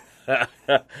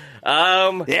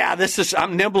 Yeah,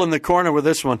 I'm nibbling the corner with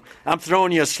this one. I'm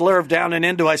throwing you a slurve down and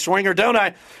into. I swing or don't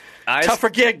I? Tougher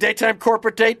gig, daytime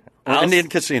corporate date or Indian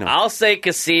casino? I'll say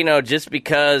casino just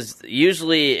because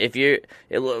usually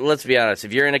let's be honest,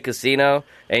 if you're in a casino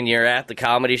and you're at the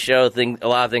comedy show, a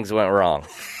lot of things went wrong.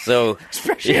 So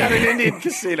especially at an Indian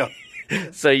casino.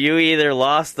 So you either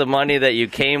lost the money that you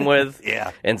came with,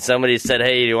 and somebody said,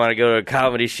 "Hey, do you want to go to a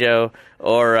comedy show?"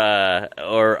 Or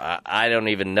I don't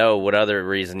even know what other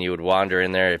reason you would wander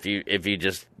in there if you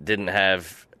just didn't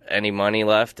have any money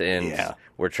left, and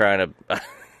we're trying to.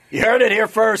 You heard it here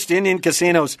first. Indian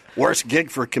casinos, worst gig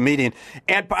for a comedian.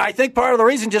 And I think part of the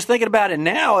reason, just thinking about it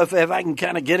now, if I can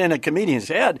kind of get in a comedian's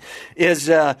head, is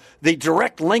the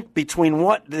direct link between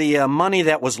what the money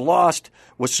that was lost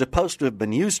was supposed to have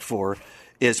been used for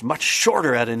is much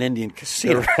shorter at an Indian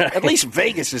casino. Right. At least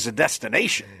Vegas is a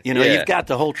destination. You've got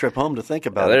the whole trip home to think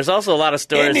about. There's also a lot of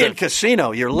stories. Indian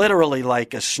casino, you're literally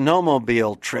like a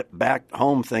snowmobile trip back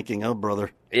home thinking, oh,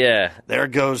 brother. Yeah. There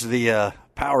goes the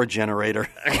power generator.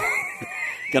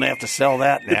 Going to have to sell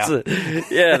that now.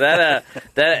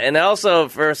 That and also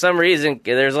for some reason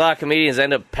there's a lot of comedians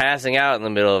end up passing out in the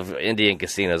middle of Indian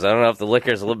casinos. I don't know if the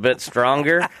liquor's a little bit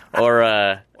stronger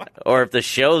or if the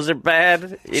shows are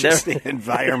bad. Just the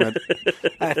environment.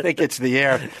 I think it's the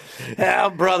air. Oh,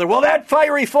 brother. Well, that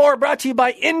Fiery Four brought to you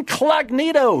by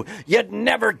Incognito. You'd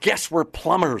never guess we're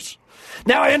plumbers.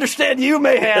 Now, I understand you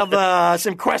may have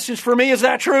some questions for me. Is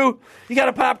that true? You got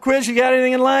a pop quiz? You got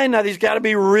anything in line? Now, these got to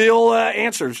be real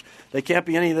answers. They can't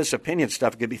be any of this opinion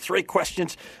stuff. It could be 3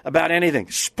 questions about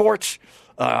anything. Sports,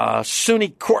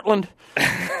 SUNY Cortland,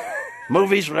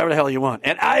 movies, whatever the hell you want.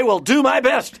 And I will do my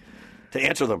best to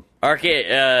answer them.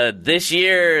 Okay, this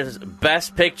year's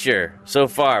Best Picture so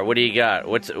far, what do you got?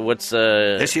 What's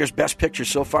This year's Best Picture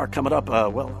so far coming up?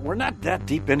 Well, we're not that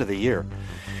deep into the year.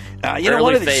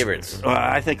 One of these favorites.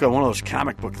 I think one of those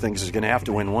comic book things is going to have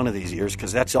to win one of these years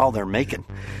because that's all they're making.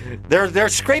 They're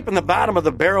scraping the bottom of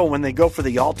the barrel when they go for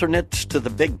the alternates to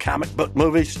the big comic book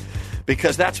movies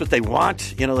because that's what they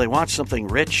want. They want something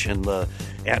rich and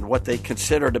what they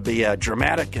consider to be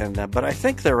dramatic. But I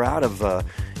think they're out of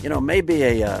maybe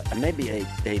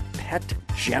a pet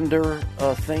gender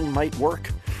thing might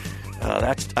work.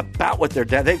 That's about what they're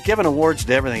doing. They've given awards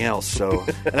to everything else, so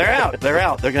they're out. They're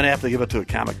going to have to give it to a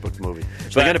comic book movie.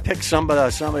 So they're going to pick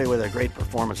somebody with a great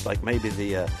performance, like maybe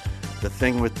the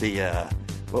thing with the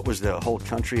what was the whole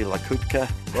country Lakutka?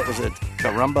 What was it?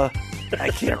 Karumba? I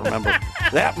can't remember.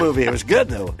 That movie, it was good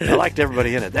though. I liked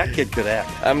everybody in it. That kid could act.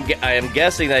 I am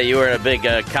guessing that you were a big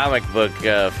comic book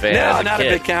fan. No, not a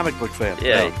big comic book fan.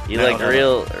 Yeah, you liked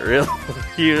real.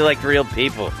 You liked real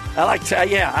people. I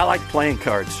like playing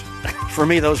cards. For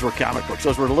me, those were comic books.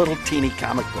 Those were little teeny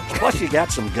comic books. Plus, you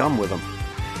got some gum with them.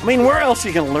 I mean, where else are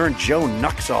you going to learn Joe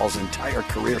Nuxall's entire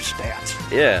career stats?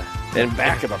 Yeah. And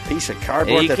back of a piece of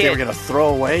cardboard that they were going to throw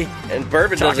away. And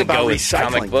bourbon doesn't go with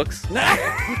comic books.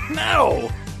 No,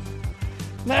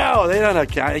 they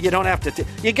don't. You don't have to.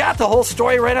 You got the whole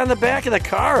story right on the back of the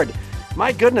card.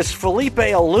 My goodness, Felipe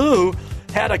Alou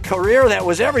had a career that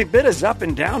was every bit as up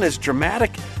and down, as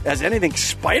dramatic as anything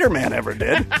Spider-Man ever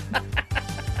did.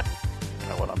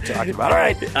 Talking about. All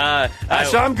right.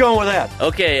 So I'm going with that.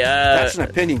 Okay. That's an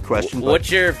opinion question.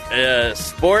 What's your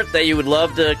sport that you would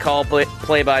love to call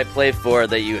play-by-play for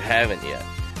that you haven't yet?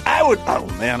 I would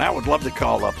love to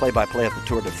call play-by-play at the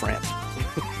Tour de France.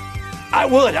 I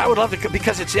would love to,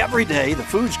 because it's every day. The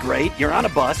food's great. You're on a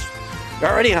bus.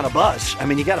 You're already on a bus. I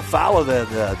mean, you got to follow the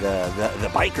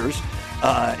bikers.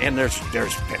 And there's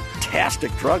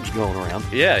fantastic drugs going around.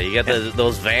 Yeah, you got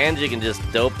those vans you can just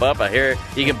dope up. I hear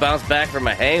you can bounce back from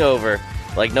a hangover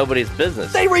like nobody's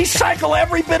business. They recycle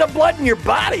every bit of blood in your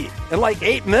body in like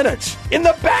 8 minutes in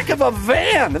the back of a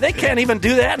van. They can't even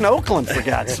do that in Oakland, for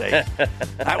God's sake.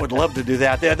 I would love to do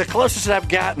that. The closest I've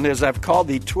gotten is I've called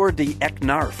the Tour de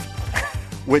Eknarf,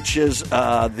 which is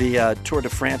the Tour de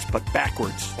France, but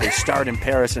backwards. They start in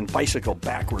Paris and bicycle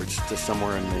backwards to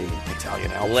somewhere in the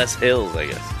Italian Alps. Less hills, I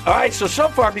guess. All right, so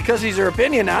far, because these are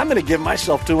opinion, I'm going to give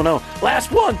myself 2-0.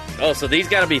 Last one. Oh, so these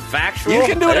got to be factual? You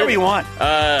can do whatever you want.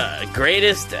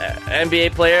 Greatest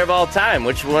NBA player of all time.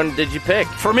 Which one did you pick?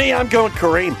 For me, I'm going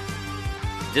Kareem.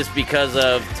 Just because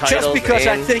of titles? Just because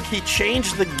I think he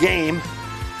changed the game,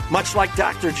 much like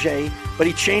Dr. J, but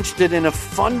he changed it in a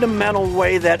fundamental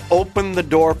way that opened the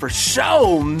door for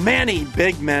so many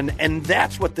big men, and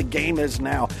that's what the game is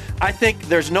now. I think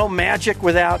there's no magic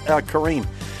without Kareem.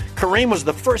 Kareem was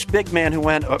the first big man who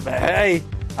went, hey,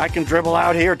 I can dribble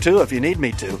out here too if you need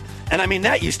me to. And I mean,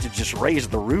 that used to just raise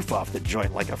the roof off the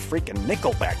joint like a freaking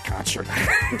Nickelback concert.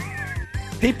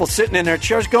 People sitting in their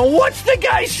chairs going, what's the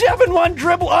guy 7-1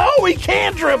 dribble? Oh, he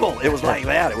can dribble. It was like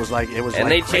that.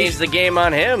 And they changed the game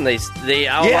on him. They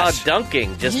outlawed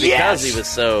dunking just because he was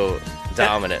so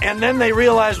dominant. And then they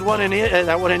realized what an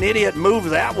idiot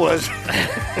move that was.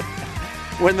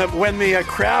 when the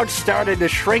crowd started to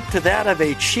shrink to that of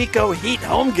a Chico Heat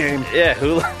home game. Yeah,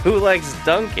 who likes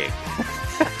dunking?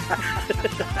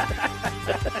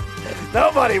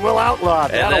 Nobody will outlaw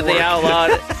it. And then they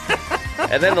outlawed it.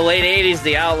 And then the late 80s,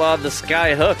 they outlawed the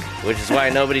sky hook, which is why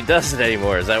nobody does it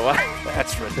anymore. Is that why?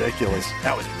 That's ridiculous.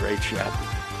 That was a great shot.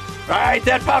 All right,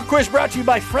 that pop quiz brought to you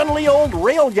by friendly old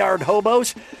rail yard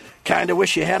hobos. Kind of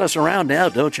wish you had us around now,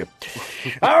 don't you?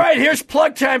 All right, here's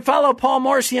plug time. Follow Paul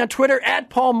Morrissey on Twitter,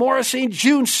 @PaulMorrissey,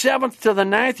 June 7th to the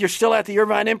 9th. You're still at the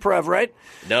Irvine Improv, right?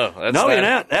 No, you're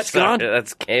not. That's gone.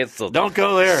 That's canceled. Don't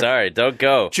go there. Sorry, don't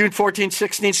go. June 14th,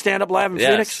 16th, stand up live in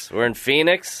Phoenix. We're in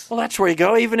Phoenix. Well, that's where you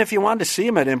go. Even if you wanted to see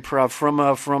him at Improv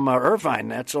from Irvine,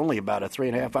 that's only about a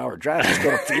 3.5-hour drive. Just go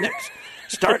to Phoenix.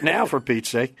 Start now, for Pete's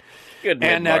sake. Good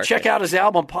and check out his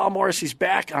album, Paul Morrissey's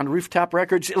Back, on Rooftop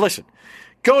Records. Listen,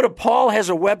 go to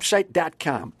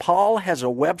paulhasawebsite.com,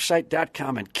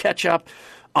 paulhasawebsite.com, and catch up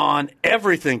on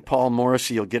everything Paul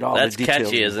Morrissey. You'll get all the details.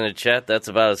 That's catchy, isn't it, Chet? That's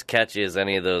about as catchy as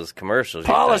any of those commercials.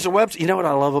 Paul has a website. You know what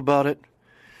I love about it?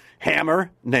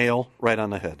 Hammer, nail, right on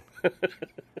the head.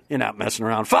 You're not messing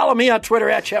around. Follow me on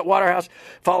Twitter @Chet Waterhouse.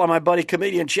 Follow my buddy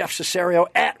comedian Jeff Cesario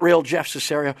 @RealJeff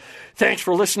Cesario. Thanks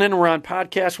for listening. We're on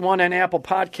Podcast One and Apple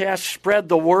Podcasts. Spread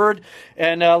the word.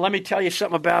 And let me tell you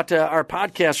something about our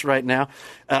podcasts right now.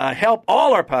 Help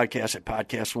all our podcasts at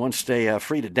Podcast One stay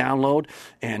free to download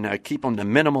and keep them to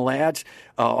minimal ads.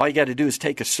 All you got to do is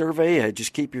take a survey.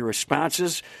 Just keep your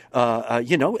responses.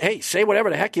 Hey, say whatever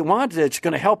the heck you want. It's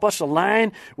going to help us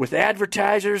align with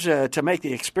advertisers to make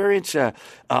the experience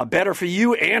better for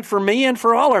you and for me and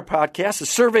for all our podcasts. The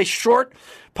survey's short.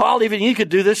 Paul, even you could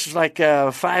do this. It's like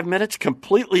 5 minutes,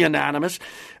 completely anonymous.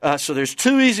 So there's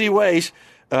 2 easy ways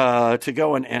to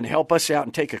go and help us out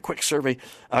and take a quick survey.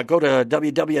 Go to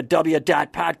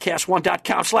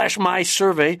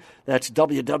www.podcastone.com/mysurvey. That's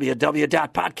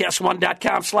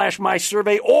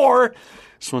www.podcastone.com/mysurvey. Or,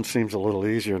 this one seems a little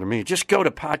easier to me, just go to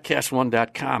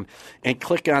podcastone.com and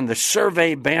click on the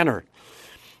survey banner.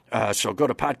 So go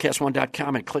to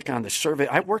podcastone.com and click on the survey.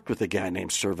 I worked with a guy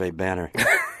named Survey Banner.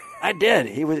 I did.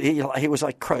 He was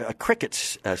like a cricket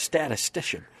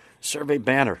statistician. Survey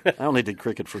Banner. I only did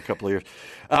cricket for a couple of years.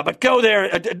 But go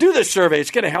there. Do this survey.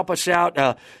 It's going to help us out.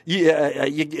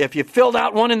 If you filled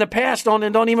out one in the past,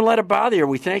 don't even let it bother you.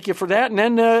 We thank you for that. And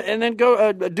then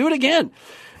go do it again.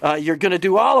 You're going to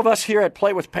do all of us here at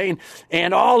Play with Pain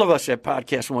and all of us at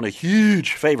Podcast One a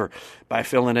huge favor by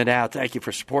filling it out. Thank you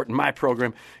for supporting my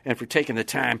program and for taking the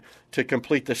time to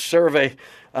complete the survey.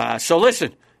 So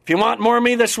listen, if you want more of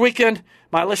me this weekend,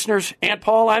 my listeners and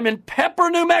Paul, I'm in Pepper,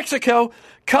 New Mexico,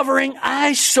 covering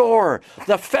Eyesore,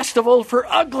 the festival for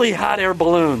ugly hot air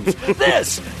balloons.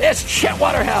 This is Chet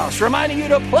Waterhouse reminding you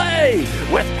to play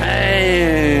with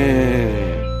pain.